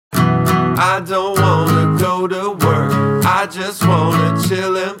I don't wanna go to work, I just wanna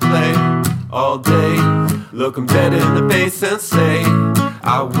chill and play all day. Look 'em dead in the face and say,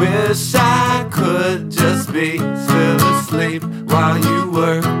 I wish I could just be still asleep while you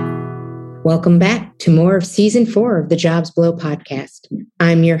work. Welcome back to more of Season 4 of the Jobs Below podcast.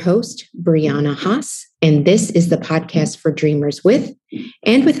 I'm your host, Brianna Haas, and this is the podcast for dreamers with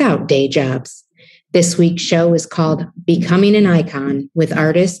and without day jobs. This week's show is called Becoming an Icon with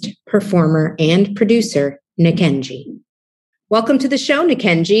artist, performer, and producer, Nikenji. Welcome to the show,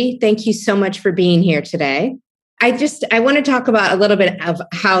 Nikenji. Thank you so much for being here today. I want to talk about a little bit of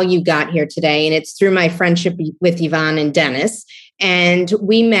how you got here today, and it's through my friendship with Yvonne and Dennis. And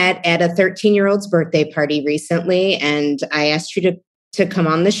we met at a 13-year-old's birthday party recently, and I asked you to come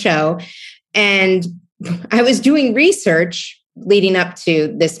on the show. And I was doing research leading up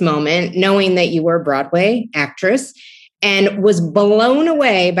to this moment, knowing that you were a Broadway actress, and was blown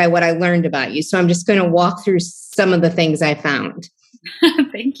away by what I learned about you. So I'm just going to walk through some of the things I found.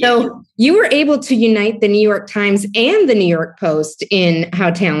 Thank you. So you were able to unite the New York Times and the New York Post in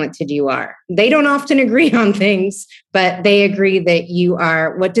how talented you are. They don't often agree on things, but they agree that you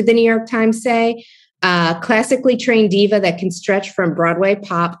are, what did the New York Times say? Classically trained diva that can stretch from Broadway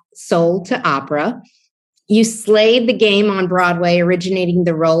pop, soul to opera. You slayed the game on Broadway, originating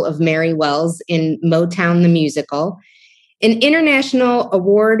the role of Mary Wells in Motown the Musical. An international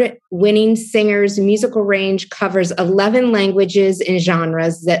award-winning singer's musical range covers 11 languages and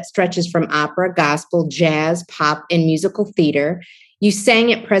genres that stretches from opera, gospel, jazz, pop, and musical theater. You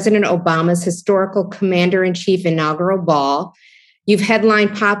sang at President Obama's historical Commander-in-Chief inaugural ball. You've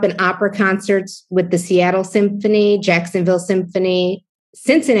headlined pop and opera concerts with the Seattle Symphony, Jacksonville Symphony,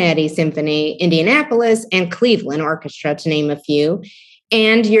 Cincinnati Symphony, Indianapolis, and Cleveland Orchestra, to name a few.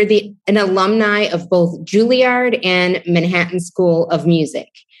 And you're an alumni of both Juilliard and Manhattan School of Music.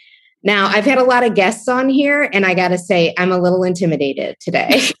 Now, I've had a lot of guests on here, and I got to say, I'm a little intimidated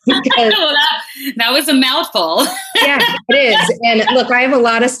today. That was a mouthful. Yeah, it is. And look, I have a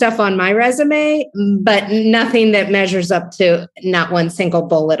lot of stuff on my resume, but nothing that measures up to not one single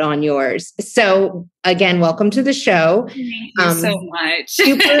bullet on yours. So again, welcome to the show. Thank you so much.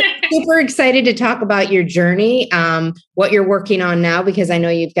 super excited to talk about your journey, what you're working on now, because I know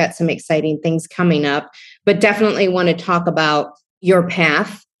you've got some exciting things coming up, but definitely want to talk about your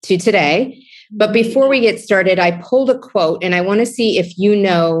path to today. But before we get started, I pulled a quote, and I want to see if you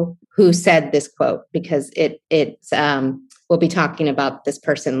know who said this quote, because we'll be talking about this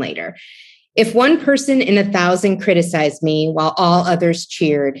person later. If one person in 1,000 criticized me while all others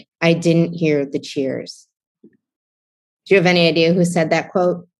cheered, I didn't hear the cheers. Do you have any idea who said that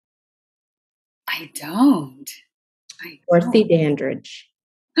quote? I don't. Dorothy Dandridge.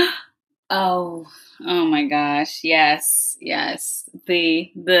 Oh my gosh. Yes. The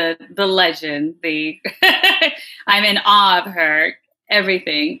legend, I'm in awe of her.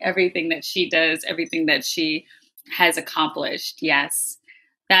 Everything that she does, everything that she has accomplished. Yes.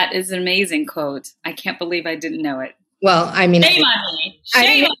 That is an amazing quote. I can't believe I didn't know it. Well, I mean, Shame on me.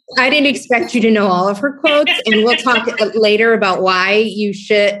 I didn't expect you to know all of her quotes, and we'll talk later about why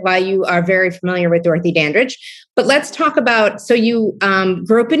you are very familiar with Dorothy Dandridge. But let's talk about, so you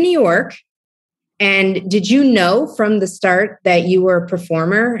grew up in New York, and did you know from the start that you were a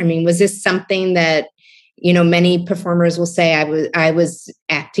performer? I mean, was this something that, many performers will say, I was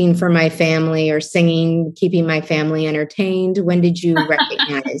acting for my family or singing, keeping my family entertained? When did you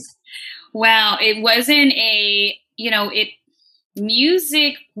recognize? Well, it wasn't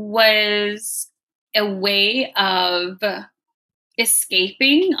music was a way of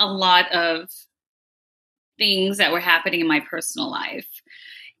escaping a lot of things that were happening in my personal life.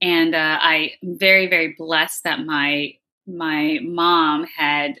 And I'm very, very blessed that my mom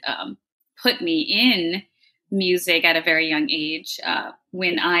had put me in music at a very young age.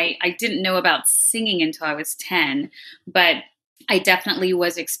 When I didn't know about singing until I was 10, but I definitely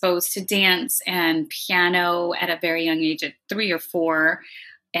was exposed to dance and piano at a very young age, at 3 or 4.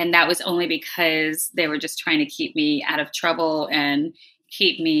 And that was only because they were just trying to keep me out of trouble and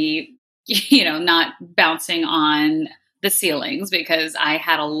keep me, not bouncing on the ceilings, because I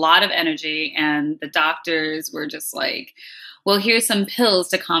had a lot of energy, and the doctors were just like, well, here's some pills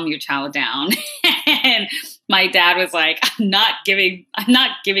to calm your child down. And my dad was like, I'm not giving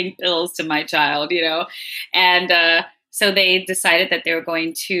pills to my child, And so they decided that they were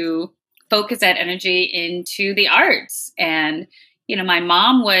going to focus that energy into the arts. And, my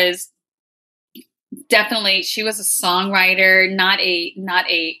mom was definitely, she was a songwriter, not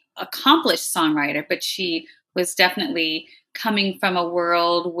a accomplished songwriter, but she was definitely coming from a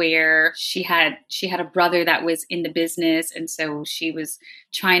world where she had a brother that was in the business. And so she was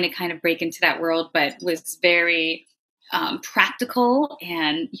trying to kind of break into that world, but was very practical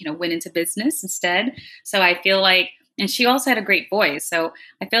and, went into business instead. So I feel like, and she also had a great voice. So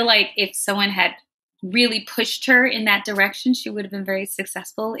I feel like if someone had really pushed her in that direction, she would have been very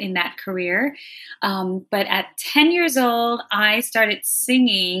successful in that career. But at 10 years old, I started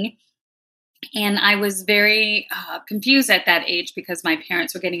singing, and I was very confused at that age because my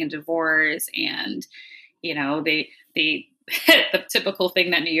parents were getting a divorce, and, they the typical thing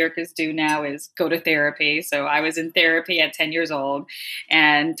that New Yorkers do now is go to therapy. So I was in therapy at 10 years old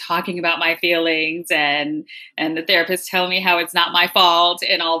and talking about my feelings, and the therapist telling me how it's not my fault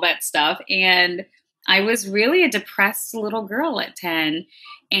and all that stuff. And I was really a depressed little girl at 10,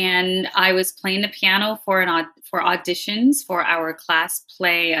 and I was playing the piano for auditions for our class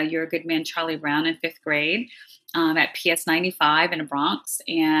play, You're a Good Man, Charlie Brown, in 5th grade at PS 95 in the Bronx.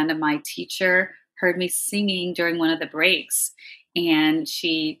 And my teacher heard me singing during one of the breaks, and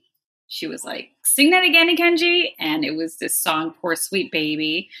she was like, "Sing that again, Kenji." And it was this song, "Poor Sweet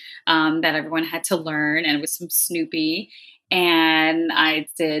Baby," that everyone had to learn, and it was from Snoopy. And I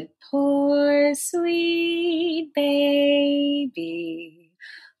did, "Poor sweet baby,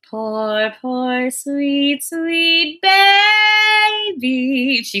 poor, poor, sweet, sweet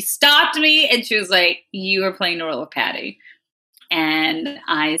baby." She stopped me and she was like, "You are playing the role of Patty." And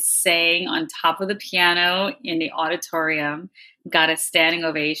I sang on top of the piano in the auditorium, got a standing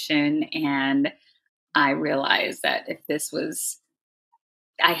ovation, and I realized that if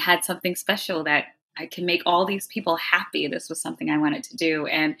I had something special, that I can make all these people happy. This was something I wanted to do.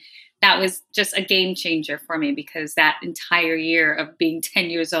 And that was just a game changer for me, because that entire year of being 10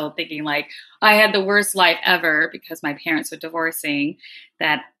 years old, thinking like I had the worst life ever because my parents were divorcing,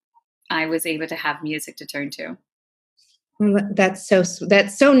 that I was able to have music to turn to. Well, that's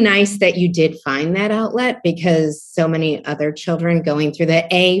so nice that you did find that outlet, because so many other children going through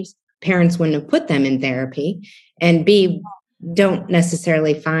that, A, parents wouldn't have put them in therapy, and B, don't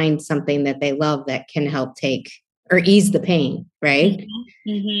necessarily find something that they love that can help take or ease the pain, right? Mm-hmm.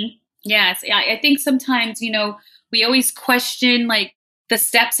 Mm-hmm. Yes. I think sometimes, we always question like the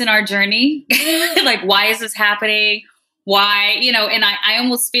steps in our journey, like, why is this happening? Why, and I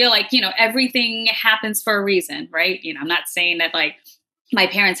almost feel like, everything happens for a reason, right? I'm not saying that like my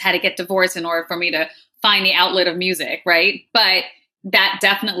parents had to get divorced in order for me to find the outlet of music, right? But that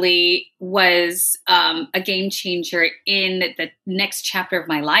definitely was a game changer in the next chapter of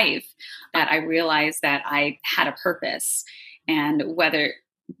my life, that I realized that I had a purpose, and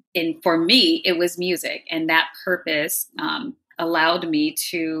for me, it was music, and that purpose allowed me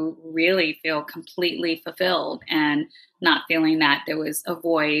to really feel completely fulfilled, and not feeling that there was a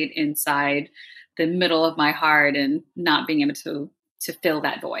void inside the middle of my heart, and not being able to fill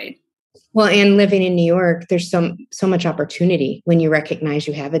that void. Well, and living in New York, there's so much opportunity when you recognize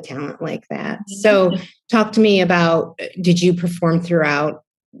you have a talent like that. So talk to me about, did you perform throughout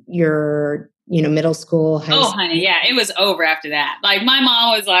your, middle school, high school? Oh, honey, yeah, it was over after that. Like, my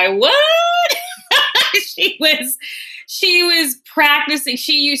mom was like, "What?" She was practicing.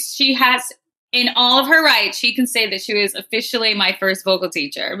 She has, in all of her rights, she can say that she was officially my first vocal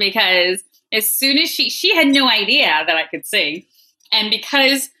teacher, because as soon as she had no idea that I could sing. And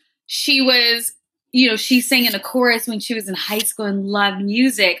because she was, she sang in a chorus when she was in high school and loved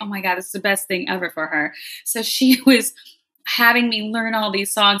music. Oh my God, it's the best thing ever for her. So she was having me learn all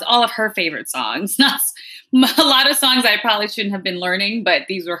these songs, all of her favorite songs. Not a lot of songs I probably shouldn't have been learning, but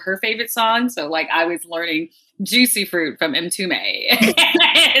these were her favorite songs. So like I was learning Juicy Fruit from Mtume.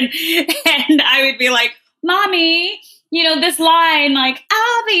 and I would be like, "Mommy, this line, like,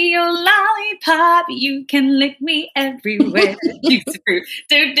 I'll be your lollipop, you can lick me everywhere." Juicy Fruit.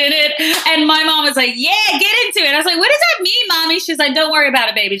 And my mom was like, "Yeah, get into it." I was like, "What does that mean, Mommy?" She's like, "Don't worry about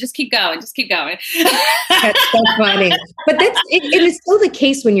it, baby. Just keep going. Just keep going." That's so funny. But it is still the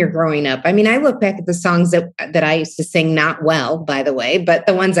case when you're growing up. I mean, I look back at the songs that I used to sing, not well, by the way, but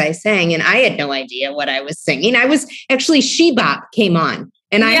the ones I sang, and I had no idea what I was singing. I was actually, She Bop came on.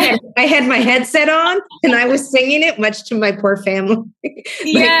 And I had my headset on and I was singing it, much to my poor family.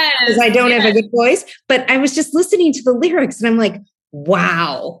 Yes. Because I don't have a good voice. But I was just listening to the lyrics and I'm like,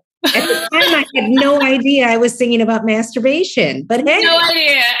 wow. At the time, I had no idea I was singing about masturbation. But hey. No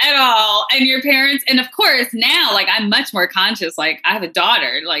idea at all. And your parents, and of course now, like, I'm much more conscious. Like, I have a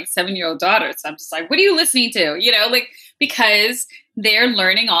daughter, like 7-year-old daughter. So I'm just like, what are you listening to? Because they're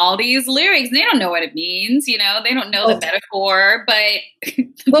learning all these lyrics and they don't know what it means. They don't know the metaphor, but.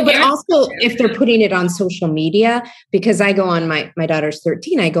 Well, but also if they're putting it on social media, because I go on my daughter's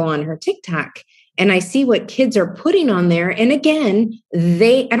 13, I go on her TikTok. and I see what kids are putting on there. And again,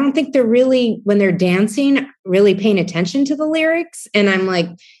 I don't think they're really, when they're dancing, really paying attention to the lyrics. And I'm like,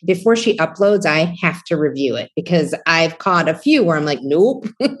 before she uploads, I have to review it because I've caught a few where I'm like, nope.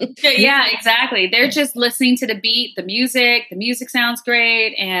 Yeah, exactly. They're just listening to the beat, the music sounds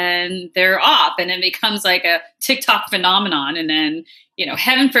great, and they're off. And it becomes like a TikTok phenomenon. And then,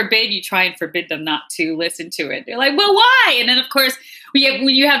 heaven forbid you try and forbid them not to listen to it. They're like, well, why? And then, of course,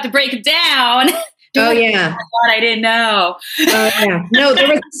 you have to break it down. Oh, yeah. I didn't know. Oh, yeah. No, there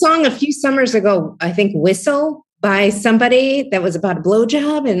was a song a few summers ago, I think Whistle by somebody that was about a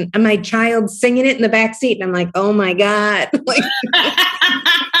blowjob, and my child singing it in the backseat. And I'm like, oh my God. Like,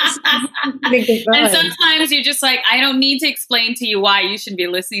 and sometimes you're just like, I don't need to explain to you why you should be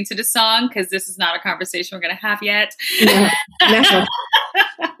listening to the song because this is not a conversation we're going to have yet. No.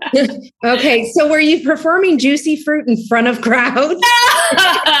 Okay, so were you performing Juicy Fruit in front of crowds?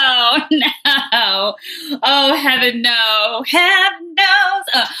 No. Oh, heaven, no. Heaven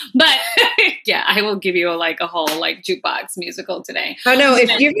knows. But yeah, I will give you a whole jukebox musical today. Oh no, if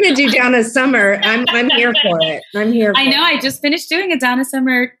you're going to do Donna Summer, I'm here for it. I know. I just finished doing a Donna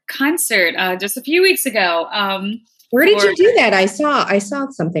Summer concert just a few weeks ago. Where did you do that? I saw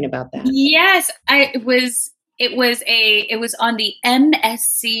something about that. Yes, it was on the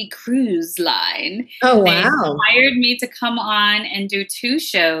MSC cruise line. Oh, wow. They hired me to come on and do 2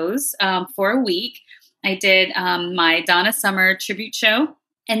 shows for a week. I did my Donna Summer tribute show.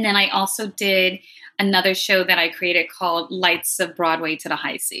 And then I also did another show that I created called Lights of Broadway to the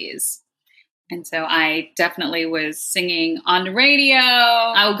High Seas. And so I definitely was singing on the radio.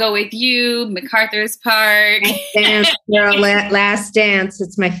 I'll Go With You, MacArthur's Park. Dance, girl, Last Dance.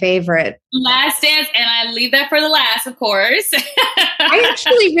 It's my favorite. Last Dance. And I leave that for the last, of course. I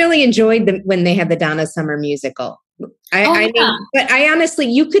actually really enjoyed when they had the Donna Summer musical. I mean, but I honestly,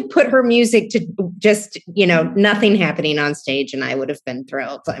 you could put her music to just, nothing happening on stage and I would have been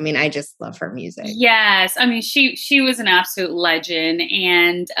thrilled. I mean, I just love her music. Yes. I mean, she was an absolute legend.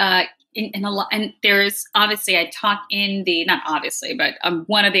 And, and there's obviously I talk in the not obviously, but I'm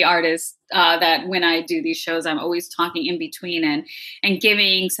one of the artists that when I do these shows, I'm always talking in between and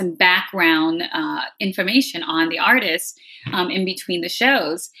giving some background information on the artist in between the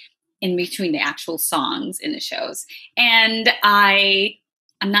shows, in between the actual songs in the shows. And I'm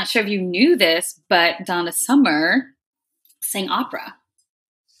not sure if you knew this, but Donna Summer sang opera.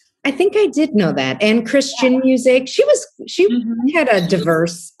 I think I did know that. And Christian music. She had a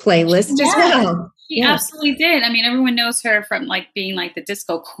diverse playlist as well. She absolutely did. I mean, everyone knows her from being the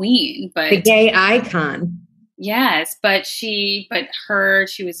disco queen, but the gay icon. Yes, but she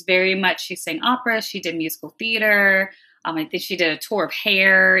was very much, she sang opera. She did musical theater. I think she did a tour of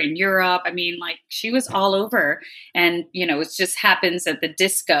Hair in Europe. I mean, she was all over. And, it just happens that the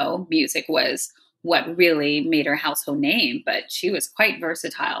disco music was what really made her household name, but she was quite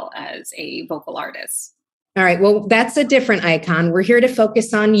versatile as a vocal artist. All right. Well, that's a different icon. We're here to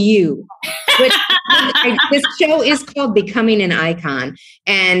focus on you. This show is called Becoming an Icon.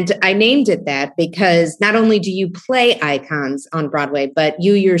 And I named it that because not only do you play icons on Broadway, but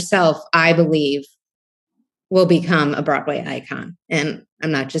you yourself, I believe, will become a Broadway icon. And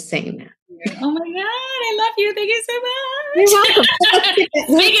I'm not just saying that. Oh my God, I love you. Thank you so much. You're welcome.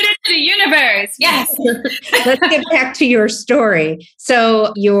 Speak it into the universe. Yes. Let's get back to your story.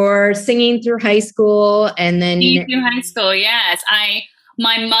 So you're singing through high school and then... Through high school, yes.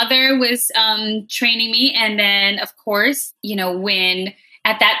 My mother was training me. And then, of course, when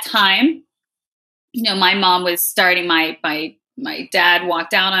at that time, my mom was starting my dad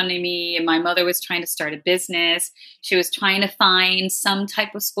walked out on me and my mother was trying to start a business. She was trying to find some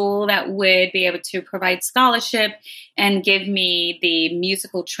type of school that would be able to provide scholarship and give me the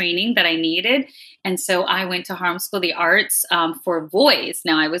musical training that I needed. And so I went to Harlem School of the Arts for voice.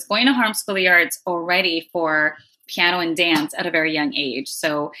 Now I was going to Harlem School of the Arts already for piano and dance at a very young age.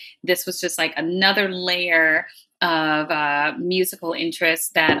 So this was just another layer of musical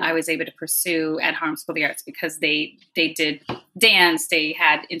interest that I was able to pursue at Harlem School of the Arts because they did dance, they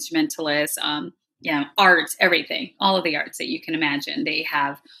had instrumentalists, art, everything, all of the arts that you can imagine they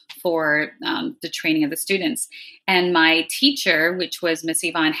have for the training of the students. And my teacher, which was Miss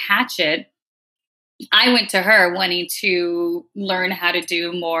Yvonne Hatchett, I went to her wanting to learn how to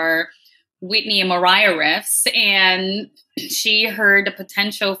do more Whitney and Mariah riffs, and she heard the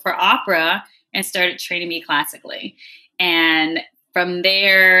potential for opera and started training me classically. And from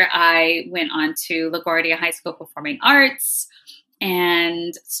there, I went on to LaGuardia High School Performing Arts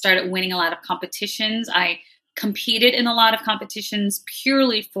and started winning a lot of competitions. I competed in a lot of competitions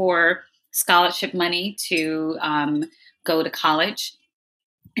purely for scholarship money to go to college.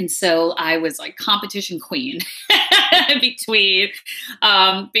 And so I was like competition queen between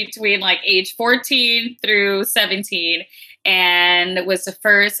like age 14 through 17, and was the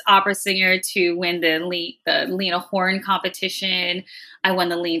first opera singer to win the Lena Horne competition. I won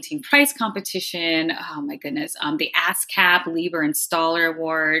the Leontine Price competition. Oh my goodness. The ASCAP, Lieber and Staller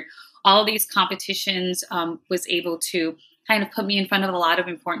Award. All of these competitions was able to kind of put me in front of a lot of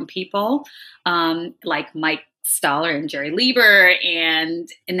important people, like Mike Staller and Jerry Lieber. And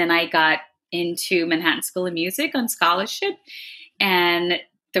then I got into Manhattan School of Music on scholarship. And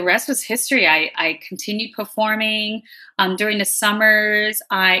the rest was history. I continued performing during the summers.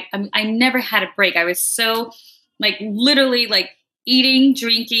 I never had a break. I was so like literally like eating,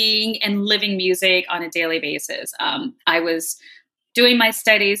 drinking, and living music on a daily basis. I was doing my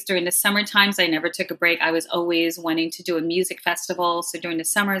studies during the summer times. I never took a break. I was always wanting to do a music festival. So during the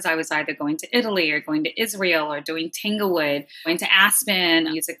summers, I was either going to Italy or going to Israel or doing Tanglewood, going to Aspen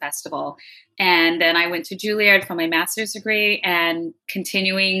Music Festival. And then I went to Juilliard for my master's degree and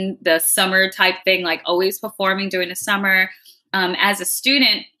continuing the summer type thing, like always performing during the summer as a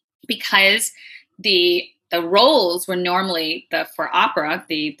student, because the roles were normally for opera,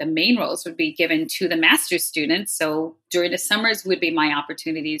 the main roles would be given to the master's students. So during the summers would be my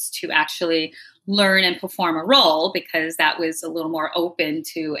opportunities to actually learn and perform a role, because that was a little more open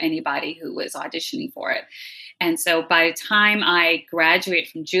to anybody who was auditioning for it. And so by the time I graduated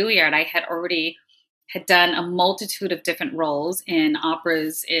from Juilliard, I had already done a multitude of different roles in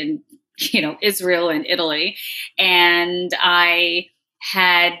operas in, Israel and Italy. And I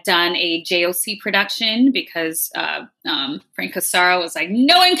had done a JOC production because Frank Cassaro was like,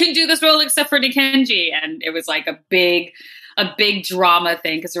 no one can do this role except for Nikenji. And it was like a big drama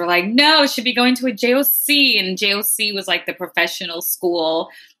thing, because we're like, no, it should be going to a JOC. And JOC was like the professional school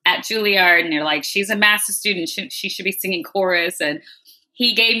at Juilliard. And they're like, she's a master's student. She should be singing chorus. And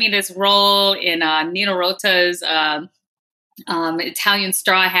he gave me this role in Nino Rota's Italian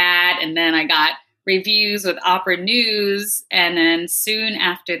Straw Hat. And then I got reviews with Opera News. And then soon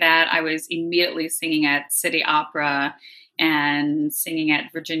after that, I was immediately singing at City Opera and singing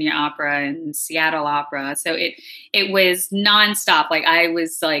at Virginia Opera and Seattle Opera. So it was nonstop. Like I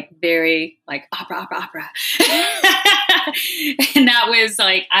was like very like opera. And that was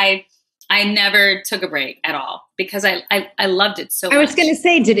like, I never took a break at all, because I loved it so much. I was going to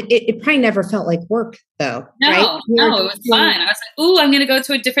say, it probably never felt like work though, right? No, it was fun. I was like, ooh, I'm going to go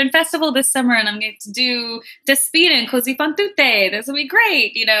to a different festival this summer and I'm going to do Despina and Così fan tutte. This will be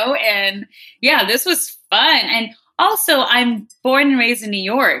great, And yeah, this was fun. And also I'm born and raised in New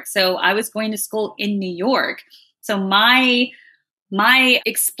York. So I was going to school in New York. So my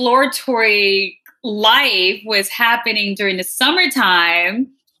exploratory life was happening during the summertime.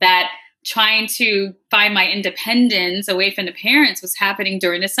 That trying to find my independence away from the parents was happening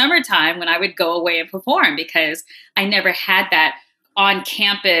during the summertime when I would go away and perform, because I never had that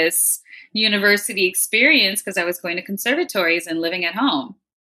on-campus university experience because I was going to conservatories and living at home.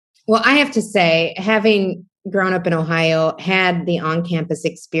 Well, I have to say, having grown up in Ohio, had the on-campus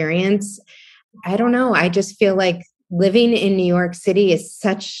experience, I don't know. I just feel like living in New York City is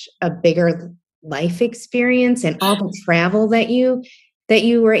such a bigger life experience, and all the travel that you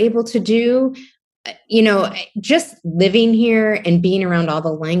were able to do, just living here and being around all the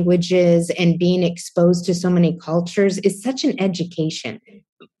languages and being exposed to so many cultures is such an education.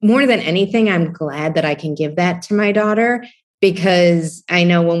 More than anything, I'm glad that I can give that to my daughter, because I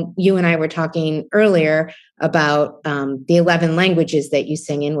know when you and I were talking earlier about the 11 languages that you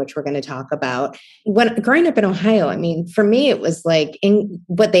sing in, which we're going to talk about. When growing up in Ohio, I mean, for me, it was like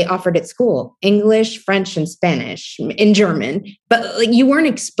what they offered at school: English, French, and Spanish, and German. But like, you weren't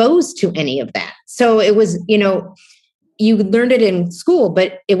exposed to any of that. So it was, you learned it in school,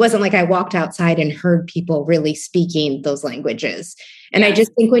 but it wasn't like I walked outside and heard people really speaking those languages. And I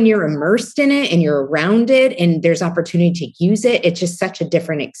just think when you're immersed in it and you're around it and there's opportunity to use it, it's just such a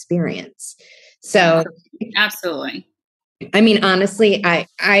different experience. So absolutely. I mean, honestly,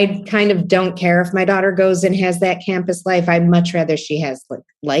 I kind of don't care if my daughter goes and has that campus life. I'd much rather she has like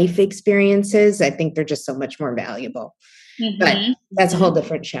life experiences. I think they're just so much more valuable. Mm-hmm. But that's a whole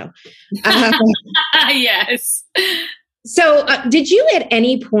different show. Yes. So did you at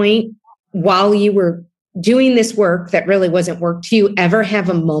any point while you were doing this work that really wasn't work, do you ever have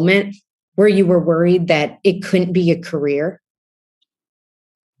a moment where you were worried that it couldn't be a career?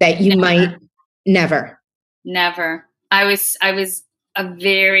 That you might never. I was a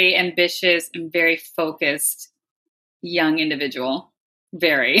very ambitious and very focused young individual.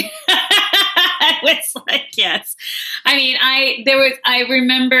 Very. I was like, yes. I mean, I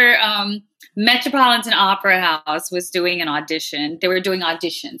remember Metropolitan Opera House was doing an audition. They were doing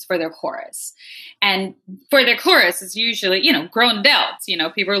auditions for their chorus. And for their chorus, it's usually, grown adults,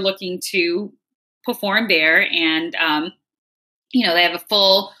 people are looking to perform there. And, they have a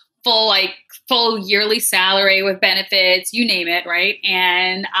full yearly salary with benefits, you name it, right?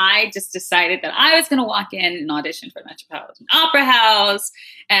 And I just decided that I was going to walk in and audition for Metropolitan Opera House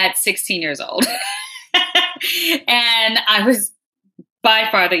at 16 years old. And I was by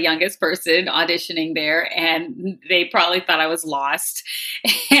far the youngest person auditioning there, and they probably thought I was lost.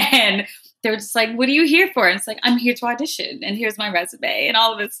 And they were just like, what are you here for? And it's like, I'm here to audition, and here's my resume and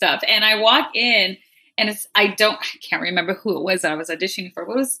all of this stuff. And I walk in, and I can't remember who it was that I was auditioning for.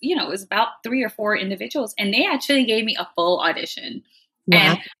 But it was about 3 or 4 individuals, and they actually gave me a full audition. Wow.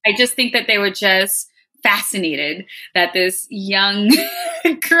 And I just think that they were just fascinated that this young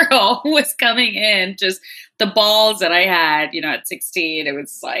girl was coming in, just the balls that I had, at 16. It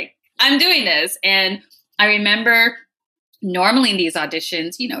was like, I'm doing this. And I remember normally in these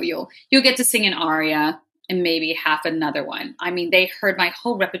auditions, you'll get to sing an aria and maybe half another one. I mean, they heard my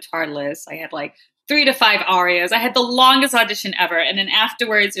whole repertoire list. I had like 3 to 5 arias. I had the longest audition ever. And then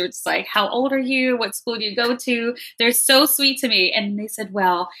afterwards, it was just like, how old are you? What school do you go to? They're so sweet to me. And they said,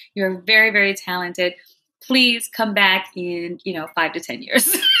 well, you're very, very talented. Please come back in, 5 to 10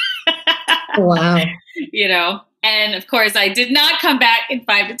 years. Wow. And of course, I did not come back in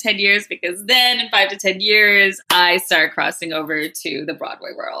 5 to 10 years, because then in 5 to 10 years, I started crossing over to the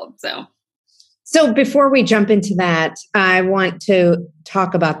Broadway world. So before we jump into that, I want to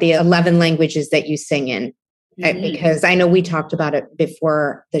talk about the 11 languages that you sing in, because I know we talked about it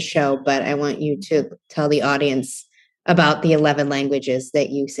before the show, but I want you to tell the audience about the 11 languages that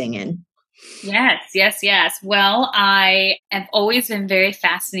you sing in. Yes. Well, I have always been very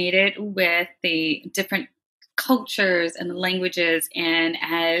fascinated with the different cultures and the languages. And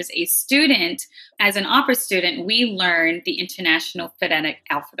as a student, as an opera student, we learned the International Phonetic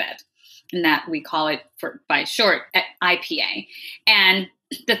Alphabet, and that we call it by short IPA. And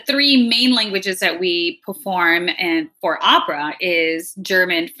the 3 main languages that we perform for opera is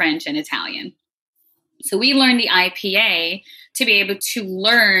German, French, and Italian. So we learned the IPA to be able to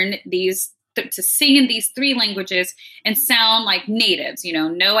learn these, to sing in these 3 languages and sound like natives,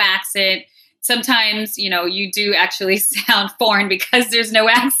 no accent. Sometimes, you do actually sound foreign because there's no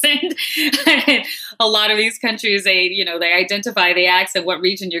accent. A lot of these countries, they identify the accent, what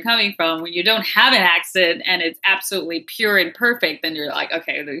region you're coming from. When you don't have an accent and it's absolutely pure and perfect, then you're like,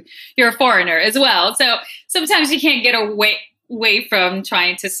 okay, you're a foreigner as well. So sometimes you can't get away from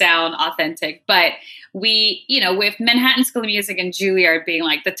trying to sound authentic. But we, with Manhattan School of Music and Juilliard being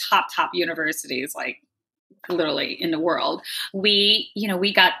like the top universities, like literally in the world, we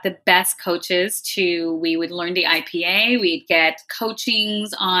got the best coaches we would learn the IPA. We'd get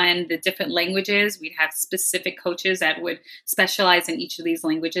coachings on the different languages. We'd have specific coaches that would specialize in each of these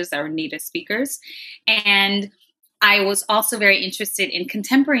languages that were native speakers. And I was also very interested in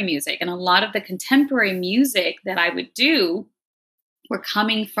contemporary music, and a lot of the contemporary music that I would do were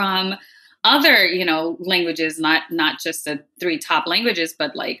coming from other, languages, not just the 3 top languages,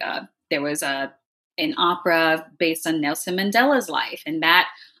 but like there was an opera based on Nelson Mandela's life, and that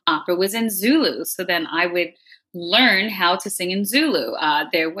opera was in Zulu. So then I would learn how to sing in Zulu.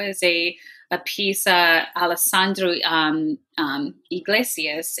 There was a piece, Alessandro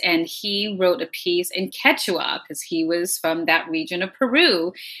Iglesias, and he wrote a piece in Quechua because he was from that region of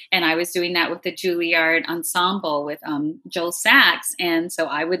Peru. And I was doing that with the Juilliard Ensemble with Joel Sachs. And so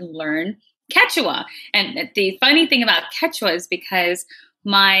I would learn Quechua. And the funny thing about Quechua is because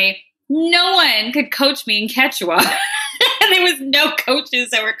no one could coach me in Quechua. There was no coaches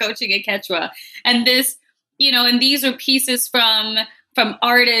that were coaching in Quechua. And this, and these were pieces from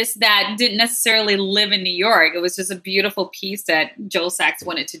artists that didn't necessarily live in New York. It was just a beautiful piece that Joel Sachs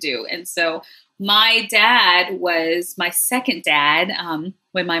wanted to do. And so my dad was my second dad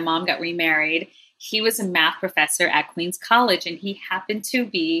when my mom got remarried. He was a math professor at Queens College, and he happened to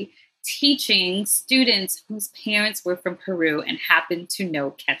be teaching students whose parents were from Peru and happened to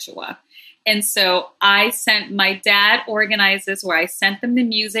know Quechua. And so my dad organized this where I sent them the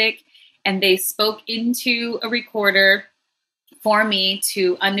music, and they spoke into a recorder for me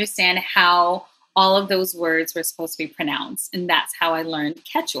to understand how all of those words were supposed to be pronounced. And that's how I learned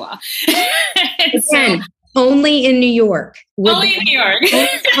Quechua. Again, only in New York. Only in New York.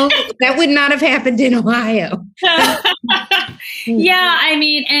 That would not have happened in Ohio. Yeah, I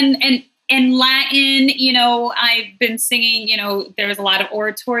mean, and Latin, I've been singing, there's a lot of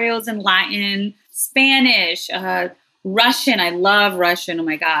oratorios in Latin, Spanish, Russian. I love Russian. Oh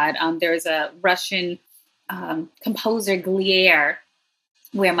my God. There's a Russian composer, Glier,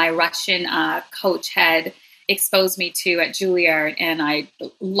 where my Russian coach had exposed me to at Juilliard, and I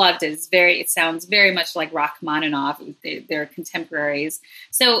loved it. It sounds very much like Rachmaninoff. They're contemporaries.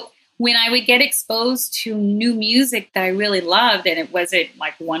 So when I would get exposed to new music that I really loved, and it wasn't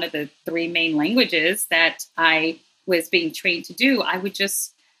like one of the three main languages that I was being trained to do, I would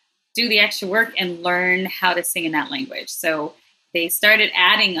just do the extra work and learn how to sing in that language. So they started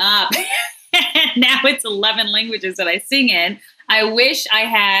adding up. Now it's 11 languages that I sing in. I wish I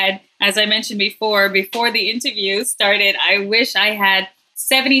had, as I mentioned before the interview started, I wish I had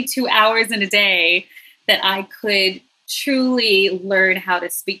 72 hours in a day that I could truly learn how to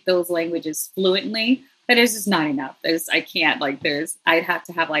speak those languages fluently. But it's just not enough. I'd have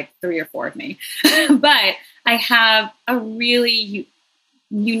to have like 3 or 4 of me. But I have a really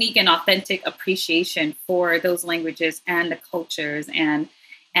unique and authentic appreciation for those languages and the cultures, and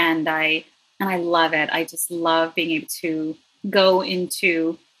I love it. I just love being able to go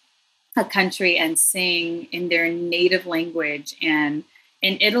into a country and sing in their native language. And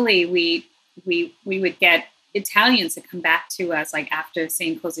in Italy, we would get Italians to come back to us like after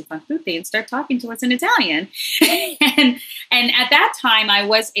seeing Così fan tutte and start talking to us in Italian. and at that time, I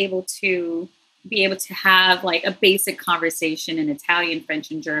was able to have like a basic conversation in Italian,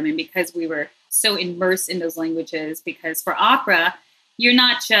 French, and German because we were so immersed in those languages. Because for opera, you're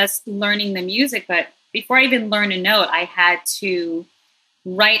not just learning the music, but before I even learned a note, I had to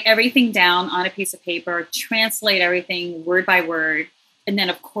write everything down on a piece of paper, translate everything word by word, and then,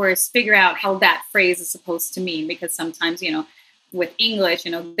 of course, figure out how that phrase is supposed to mean. Because sometimes, with English,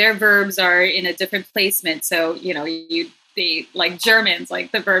 their verbs are in a different placement. So, like Germans,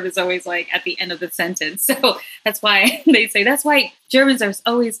 like the verb is always like at the end of the sentence. So that's why that's why Germans are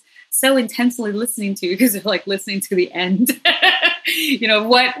always so intensely listening to you, because they're like listening to the end.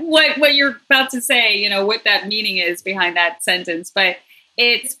 What you're about to say, what that meaning is behind that sentence. But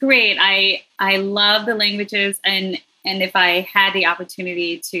it's great. I love the languages, and if I had the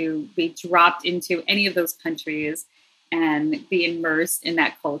opportunity to be dropped into any of those countries and be immersed in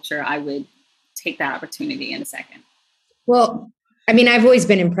that culture, I would take that opportunity in a second. Well, I mean, I've always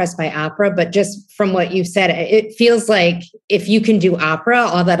been impressed by opera, but just from what you've said, it feels like if you can do opera,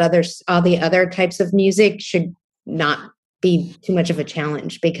 all the other types of music should not be too much of a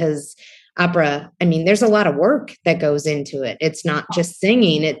challenge, because opera, I mean, there's a lot of work that goes into it. It's not just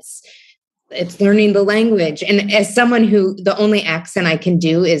singing, it's learning the language. And as someone who the only accent I can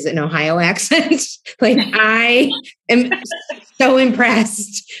do is an Ohio accent, like I am so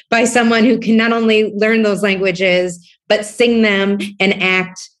impressed by someone who can not only learn those languages, but sing them and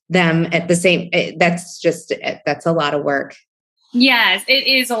act them at the same. That's a lot of work. Yes, it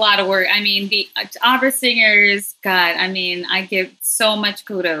is a lot of work. I mean, the opera singers, God, I mean, I give so much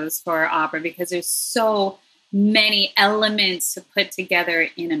kudos for opera because there's so many elements to put together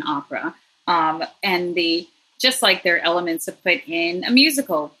in an opera. And just like there are elements to put in a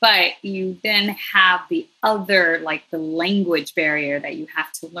musical, but you then have the other, like the language barrier that you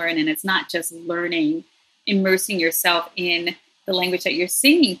have to learn. And it's not just immersing yourself in the language that you're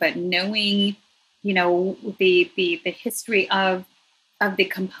singing, but knowing, the history of the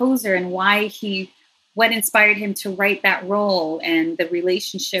composer and what inspired him to write that role, and the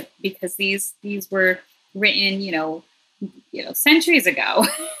relationship, because these were written, centuries ago.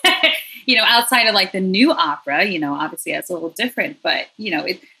 Outside of like the new opera, obviously that's a little different, but,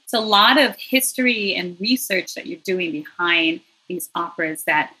 it's a lot of history and research that you're doing behind these operas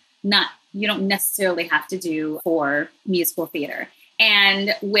that you don't necessarily have to do for musical theater.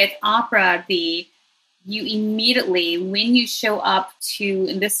 And with opera, you immediately, when you show up to,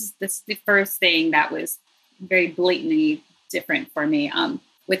 and this is the first thing that was very blatantly different for me,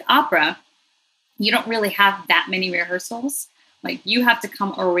 with opera, you don't really have that many rehearsals. Like you have to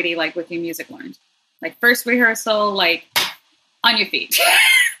come already like with your music learned. Like first rehearsal, like on your feet.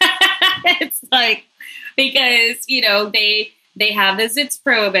 It's like, because, they have the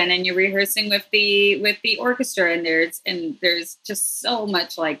Sitzproben and you're rehearsing with the orchestra, and there's just so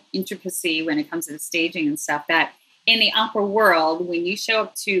much like intricacy when it comes to the staging and stuff, that in the opera world, when you show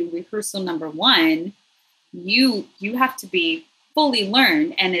up to rehearsal number 1, you have to be fully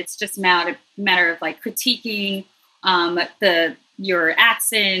learned, and it's just a matter of like critiquing your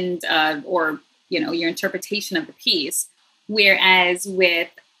accent or your interpretation of the piece. Whereas with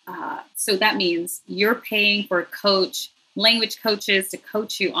so that means you're paying for language coaches to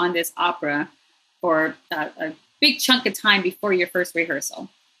coach you on this opera for a big chunk of time before your first rehearsal.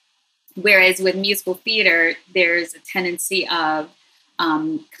 Whereas with musical theater, there's a tendency of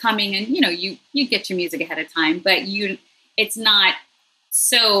coming and you get your music ahead of time, but it's not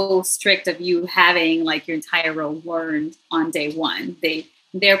so strict of you having like your entire role learned on day 1. They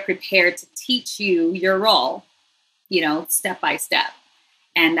they're prepared to teach you your role, step by step.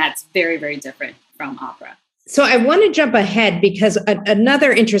 And that's very, very different from opera. So I want to jump ahead because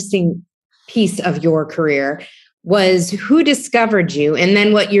another interesting piece of your career was who discovered you and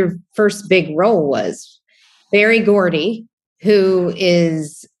then what your first big role was. Berry Gordy, who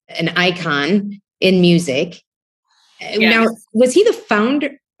is an icon in music. Yes. Now, was he the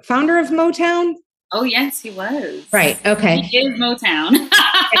founder of Motown? Oh, yes, he was. Right. Okay. He is Motown.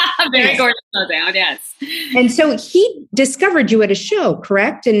 Berry Gordy Motown, yes. And so he discovered you at a show,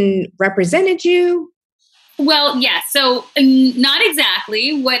 correct? And represented you? Well, yeah. So not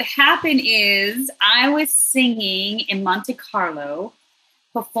exactly. What happened is I was singing in Monte Carlo,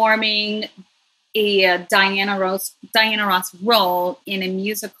 performing a Diana Ross role in a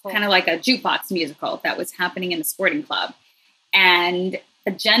musical, kind of like a jukebox musical that was happening in a sporting club. And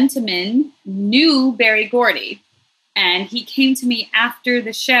a gentleman knew Berry Gordy, and he came to me after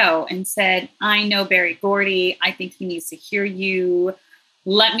the show and said, I know Berry Gordy. I think he needs to hear you.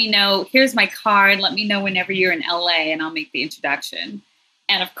 Let me know. Here's my card. Let me know whenever you're in LA and I'll make the introduction.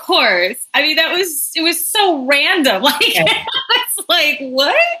 And of course, I mean, it was so random. Like, it's like,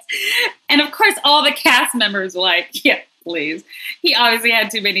 what? And of course, all the cast members were like, yeah, please. He obviously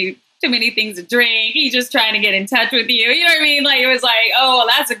had too many things to drink. He's just trying to get in touch with you. You know what I mean? Like, it was like, oh,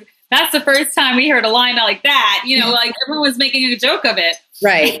 that's the first time we heard a line like that. Like everyone was making a joke of it.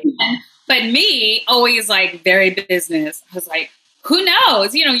 Right. But me, always like very business. I was like, who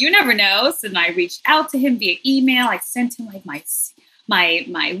knows? You never know. So then I reached out to him via email. I sent him like my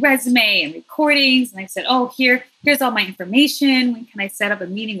resume and recordings. And I said, oh, here's all my information. When can I set up a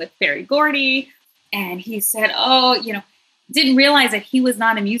meeting with Berry Gordy? And he said, oh, didn't realize that he was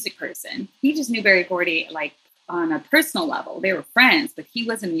not a music person. He just knew Berry Gordy like on a personal level. They were friends, but he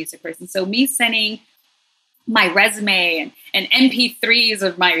wasn't a music person. So me sending my resume and MP3s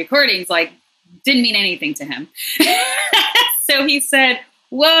of my recordings, like, didn't mean anything to him. So he said,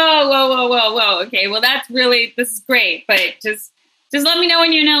 whoa. Okay, well, this is great, but just let me know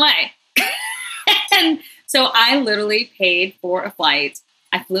when you're in LA. And so I literally paid for a flight.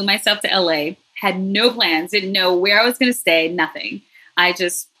 I flew myself to LA, had no plans, didn't know where I was going to stay, nothing. I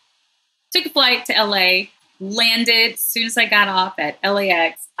just took a flight to LA, landed. As soon as I got off at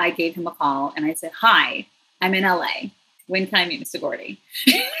LAX, I gave him a call and I said, hi, I'm in LA. When can I meet Mr. Gordy?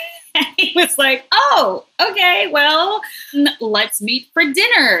 And he was like, oh, okay, well, let's meet for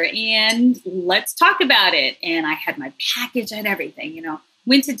dinner and let's talk about it. And I had my package and everything,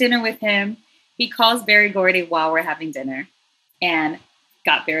 went to dinner with him. He calls Berry Gordy while we're having dinner and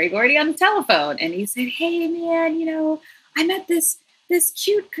got Berry Gordy on the telephone. And he said, hey, man, I met this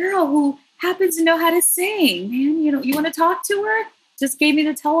cute girl who happens to know how to sing, man. You want to talk to her? Just gave me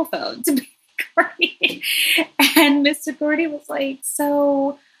the telephone to Berry Gordy. And Mr. Gordy was like,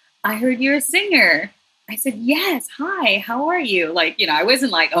 so I heard you're a singer. I said, yes. Hi, how are you? Like, I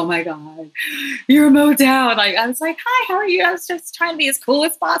wasn't like, oh my God, you're Motown. Like, I was like, hi, how are you? I was just trying to be as cool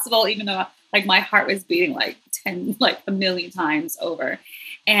as possible, even though like my heart was beating like a million times over.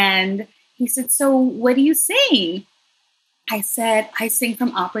 And he said, so what do you sing? I said, I sing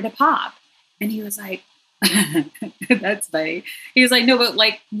from opera to pop. And he was like, that's funny. He was like, no, but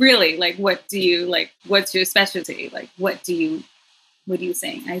like, really, like, what's your specialty? Like, what do you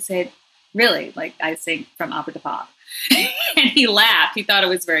sing? I said, really? Like, I sing from opera to pop. And he laughed. He thought it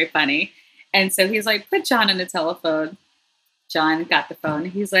was very funny. And so he's like, put John on the telephone. John got the phone.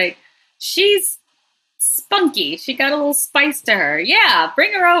 He's like, she's spunky. She got a little spice to her. Yeah,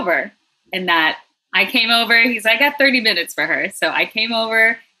 bring her over. And that I came over. He's like, I got 30 minutes for her. So I came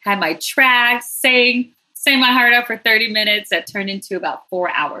over, had my tracks, sang my heart out for 30 minutes. That turned into about 4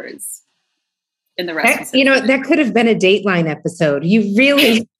 hours. In the rest, that could have been a Dateline episode. It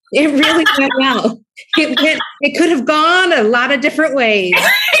really went well. It could have gone a lot of different ways.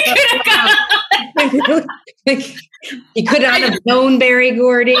 He could not have known Berry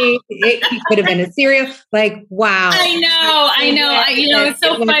Gordy. He could have been a serial. Like, wow. I know. It's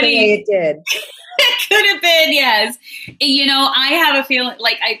so funny. It did. It could have been, yes. I have a feeling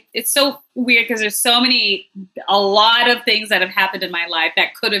like it's so weird because there's a lot of things that have happened in my life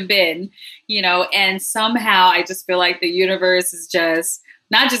that could have been, and somehow I just feel like the universe is just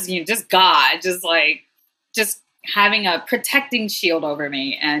not just, just God, just having a protecting shield over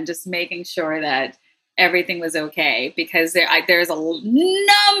me and just making sure that everything was okay, because there's a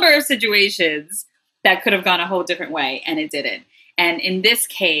number of situations that could have gone a whole different way and it didn't. And in this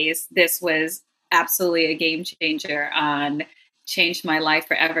case, this was absolutely a game changer changed my life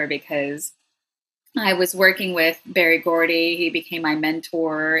forever, because I was working with Berry Gordy. He became my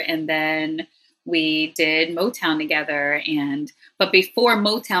mentor. And then we did Motown together. But before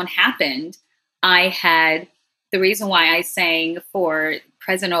Motown happened, the reason why I sang for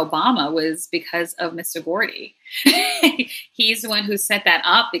President Obama was because of Mr. Gordy. He's the one who set that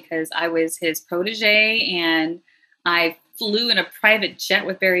up because I was his protege, and I flew in a private jet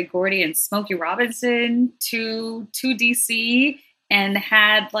with Berry Gordy and Smokey Robinson to DC and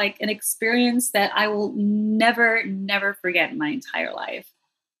had like an experience that I will never, never forget in my entire life.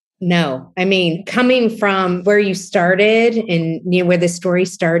 No, I mean, coming from where you started and where the story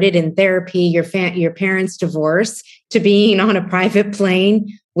started in therapy, your parents' divorce, to being on a private plane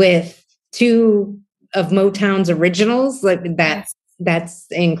with two of Motown's originals, like that's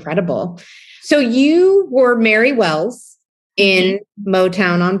incredible. So you were Mary Wells in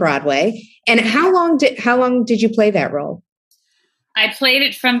Motown on Broadway, and how long did you play that role? I played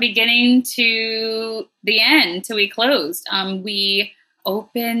it from beginning to the end till we closed. We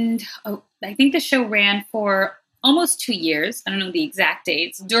opened, I think the show ran for almost 2 years. I don't know the exact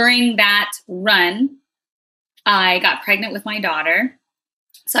dates. During that run, I got pregnant with my daughter.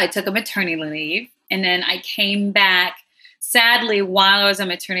 So I took a maternity leave, and then I came back. Sadly, while I was on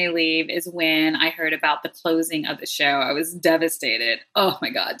maternity leave is when I heard about the closing of the show. I was devastated. Oh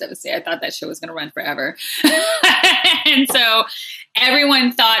my God, devastated. I thought that show was going to run forever. And so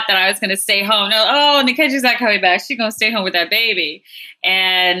everyone thought that I was going to stay home. No, Nikishi's not coming back. She's going to stay home with that baby.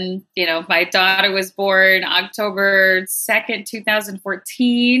 And, my daughter was born October 2nd,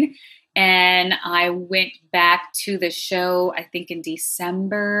 2014. And I went back to the show, I think in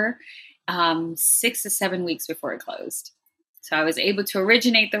December, 6 to 7 weeks before it closed. So I was able to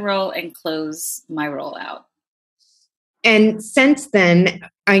originate the role and close my role out. And since then,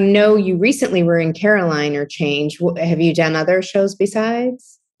 I know you recently were in Caroline or Change. Have you done other shows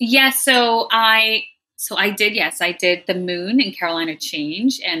besides? Yes. So I did. Yes, I did The Moon in Caroline or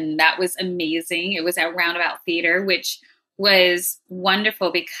Change. And that was amazing. It was at Roundabout Theater, which was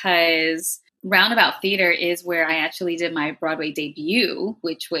wonderful because Roundabout Theater is where I actually did my Broadway debut,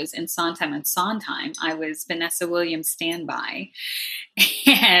 which was in Sondheim and Sondheim. I was Vanessa Williams' standby.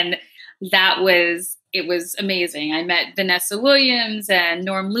 And it was amazing. I met Vanessa Williams, and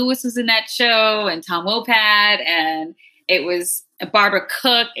Norm Lewis was in that show, and Tom Wopat, and it was Barbara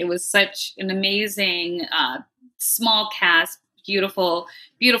Cook. It was such an amazing small cast, beautiful,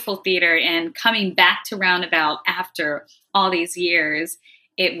 beautiful theater. And coming back to Roundabout after all these years,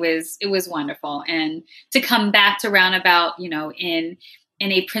 it was wonderful. And to come back to Roundabout, in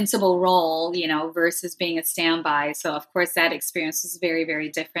a principal role, versus being a standby. So of course that experience was very, very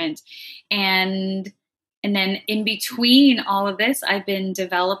different. And then in between all of this, I've been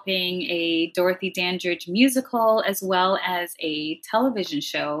developing a Dorothy Dandridge musical as well as a television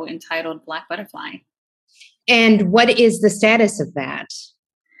show entitled Black Butterfly. And what is the status of that?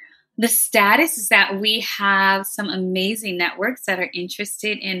 The status is that we have some amazing networks that are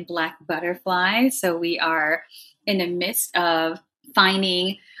interested in Black Butterfly. So we are in the midst of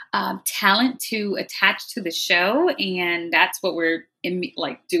finding talent to attach to the show. And that's what we're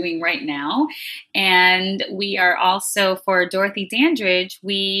doing right now. And we are also, for Dorothy Dandridge,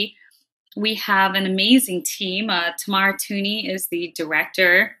 we have an amazing team. Tamara Tooney is the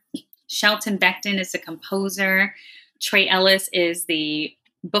director. Shelton Becton is the composer. Trey Ellis is the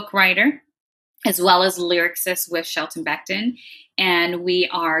book writer, as well as lyricist with Shelton Becton. And we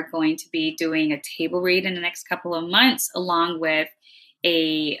are going to be doing a table read in the next couple of months, along with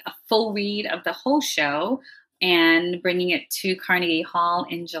a full read of the whole show and bringing it to Carnegie Hall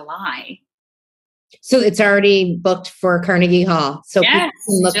in July. So it's already booked for Carnegie Hall. So yes,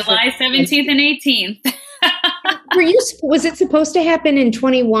 July 17th and 18th. Was it supposed to happen in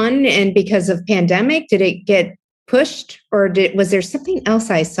 21, and because of pandemic, did it get pushed, or was there something else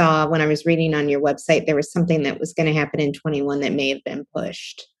I saw when I was reading on your website? There was something that was going to happen in 21 that may have been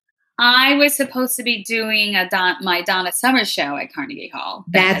pushed. I was supposed to be doing my Donna Summer show at Carnegie Hall.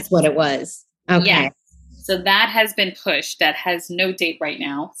 That's what it was. Okay. Yes. So that has been pushed. That has no date right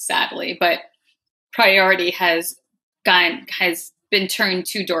now, sadly, but priority has been turned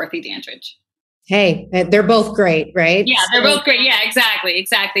to Dorothy Dandridge. Hey, they're both great, right? Yeah, they're both great. Yeah, exactly.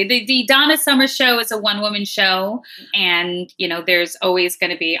 The Donna Summer show is a one-woman show, and there's always going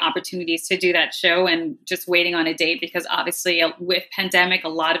to be opportunities to do that show, and just waiting on a date, because obviously with pandemic, a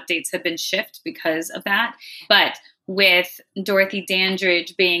lot of dates have been shifted because of that. But with Dorothy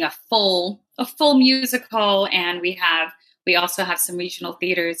Dandridge being a full musical, and we also have some regional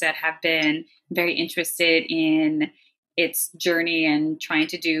theaters that have been very interested in its journey and trying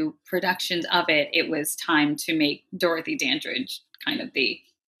to do productions of it, it was time to make Dorothy Dandridge kind of the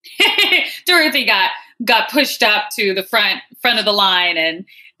Dorothy got got pushed up to the front of the line,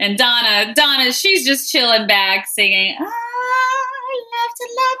 and Donna, she's just chilling back singing, I love to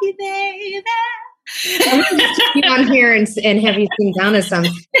love you, baby. I'm going to just keep on here and have you sing Donna songs.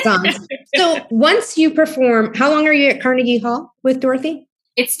 So once you perform, how long are you at Carnegie Hall with Dorothy?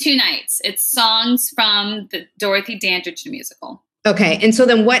 It's 2 nights. It's songs from the Dorothy Dandridge musical. Okay. And so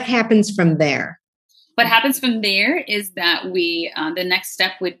then what happens from there? What happens from there is that we, the next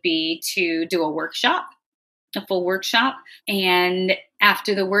step would be to do a full workshop. And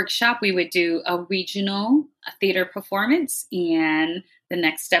after the workshop, we would do a regional theater performance. And the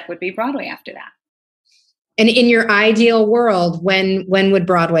next step would be Broadway after that. And in your ideal world, when would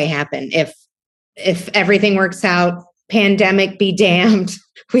Broadway happen? If everything works out, pandemic be damned,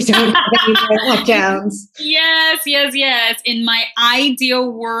 we don't have any more lockdowns. Yes. In my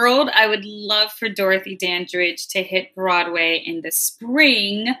ideal world, I would love for Dorothy Dandridge to hit Broadway in the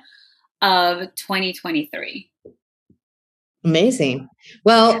spring of 2023. Amazing.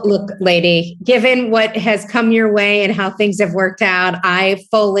 Well, look, lady, given what has come your way and how things have worked out, I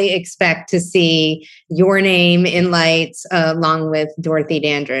fully expect to see your name in lights along with Dorothy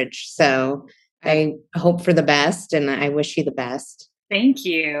Dandridge. So I hope for the best and I wish you the best. Thank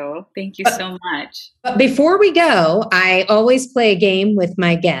you. Thank you so much. But before we go, I always play a game with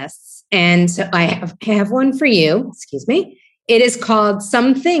my guests. And so I have one for you. Excuse me. It is called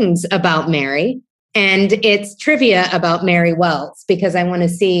Some Things About Mary. And it's trivia about Mary Wells because I want to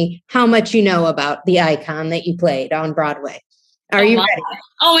see how much you know about the icon that you played on Broadway. Are you ready?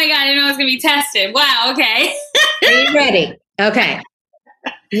 Oh my God, I didn't know I was going to be tested. Wow, okay. Are you ready? Okay.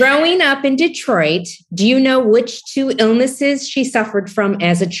 Growing up in Detroit, do you know which 2 illnesses she suffered from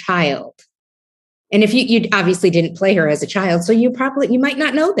as a child? And if you obviously didn't play her as a child, so you might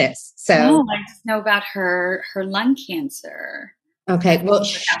not know this. So I just know about her lung cancer. Okay. Well,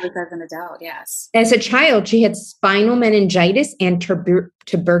 that was as an adult, yes. As a child, she had spinal meningitis and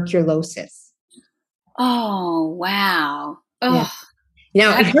tuberculosis. Oh, wow. Oh. Yeah.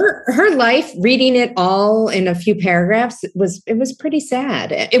 Now, her life, reading it all in a few paragraphs, it was pretty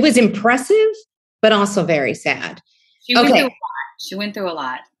sad. It was impressive, but also very sad. She went through a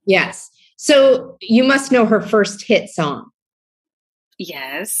lot. Yes. So you must know her first hit song.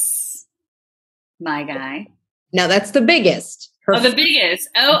 Yes. My Guy. Now, that's the biggest. The biggest.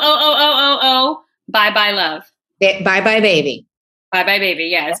 Oh. Bye Bye Love. Bye Bye Baby. Bye Bye Baby.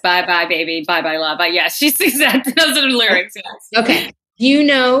 Yes. Bye Bye Baby. Bye Bye Love. Yes. She sings that. Those are the lyrics. Yes. Okay. You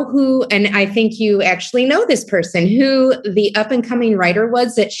know who, and I think you actually know this person, who the up and coming writer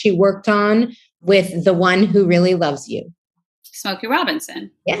was that she worked on with The One Who Really Loves You? Smokey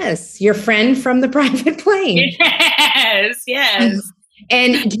Robinson. Yes. Your friend from the private plane. Yes.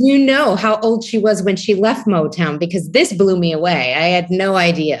 And do you know how old she was when she left Motown? Because this blew me away. I had no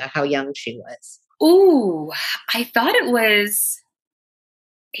idea how young she was. Ooh, I thought it was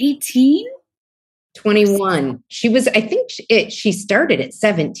 18? 21. She was, I think she started at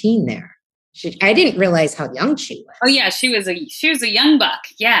 17 there. I didn't realize how young she was. Oh yeah, she was a young buck.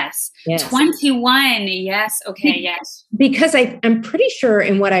 Yes. 21. Yes. Okay. Yes. Because I'm pretty sure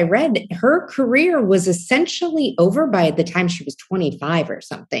in what I read, her career was essentially over by the time she was 25 or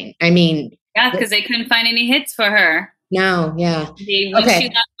something. I mean, yeah, because they couldn't find any hits for her. No. Yeah. When she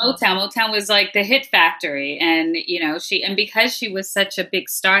left Motown was like the hit factory, and because she was such a big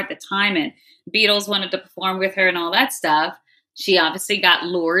star at the time, and Beatles wanted to perform with her and all that stuff, she obviously got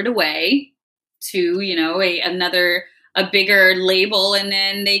lured away to, a bigger label, and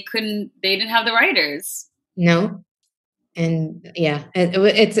then they didn't have the writers. No. And yeah,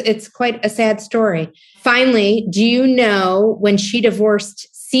 it's quite a sad story. Finally, do you know when she divorced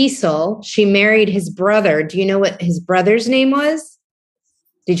Cecil, she married his brother? Do you know what his brother's name was?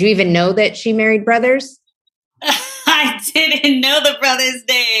 Did you even know that she married brothers? I didn't know the brother's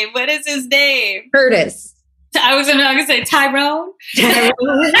name. What is his name? Curtis. I was going to say Tyrone.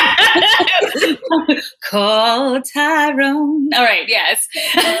 Call Tyrone. All right, yes.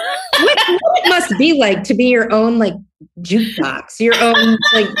 What it must be like to be your own jukebox, your own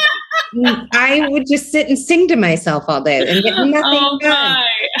I would just sit and sing to myself all day and get nothing done.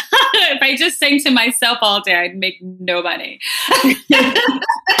 If I just sang to myself all day, I'd make no money.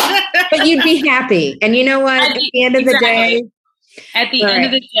 But you'd be happy. And you know what? At the end of the day. At the end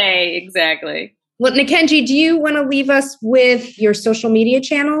of the day, exactly. Well, Nikenji, do you want to leave us with your social media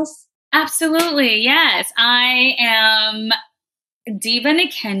channels? Absolutely, yes. I am Diva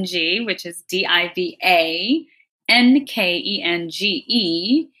Nikenge, which is DivaNkenge.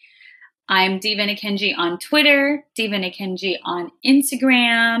 I'm Diva Nikenge on Twitter, Diva Nikenge on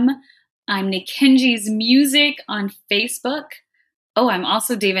Instagram. I'm Nikenji's Music on Facebook. I'm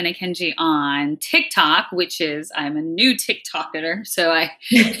also Diva Nikenji on TikTok, I'm a new TikToker. So I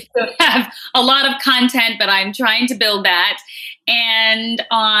don't have a lot of content, but I'm trying to build that. And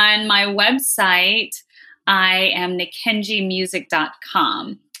on my website, I am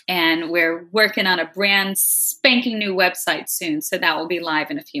nikenjimusic.com. And we're working on a brand spanking new website soon. So that will be live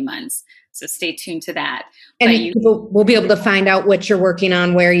in a few months. So stay tuned to that. And people will be able to find out what you're working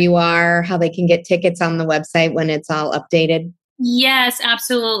on, where you are, how they can get tickets on the website when it's all updated. Yes,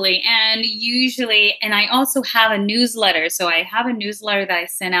 absolutely. And I also have a newsletter. So I have a newsletter that I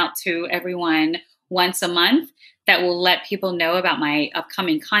send out to everyone once a month that will let people know about my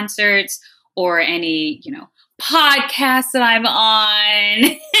upcoming concerts or any, podcasts that I'm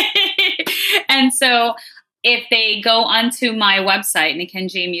on. And so if they go onto my website,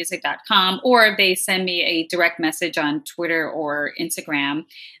 nikenjimusic.com, or if they send me a direct message on Twitter or Instagram,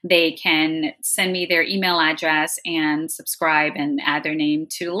 they can send me their email address and subscribe and add their name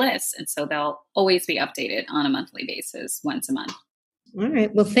to the list. And so they'll always be updated on a monthly basis, once a month. All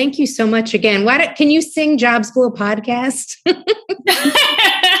right. Well, thank you so much again. Can you sing Job School Podcast?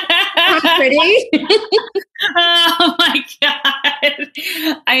 Pretty. Oh my God.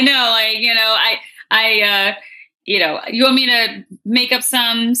 I know. You want me to make up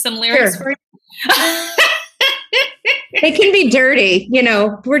some lyrics for you? They can be dirty.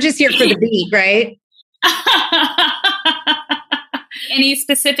 We're just here for the beat, right? Any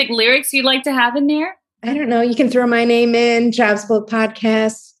specific lyrics you'd like to have in there? I don't know. You can throw my name in, Job School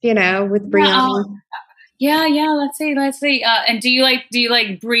Podcast, with Brianna. Yeah. Let's see. And do you like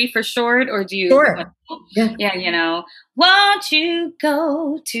Bree for short, or do you? Sure. Yeah. Won't you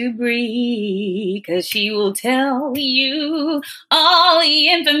go to Bree, 'cause she will tell you all the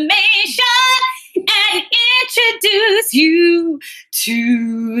information and introduce you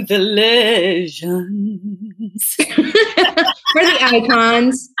to the legends. For the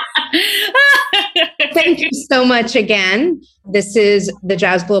icons. Thank you so much again. This is the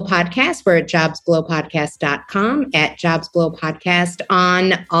Jobs Below Podcast. We're at jobsbelowpodcast.com, at Jobs Below Podcast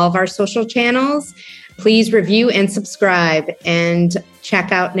on all of our social channels. Please review and subscribe and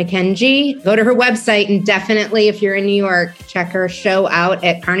check out Nikenji. Go to her website, and definitely, if you're in New York, check her show out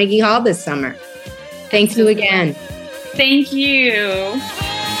at Carnegie Hall this summer. Thank you again. Thank you.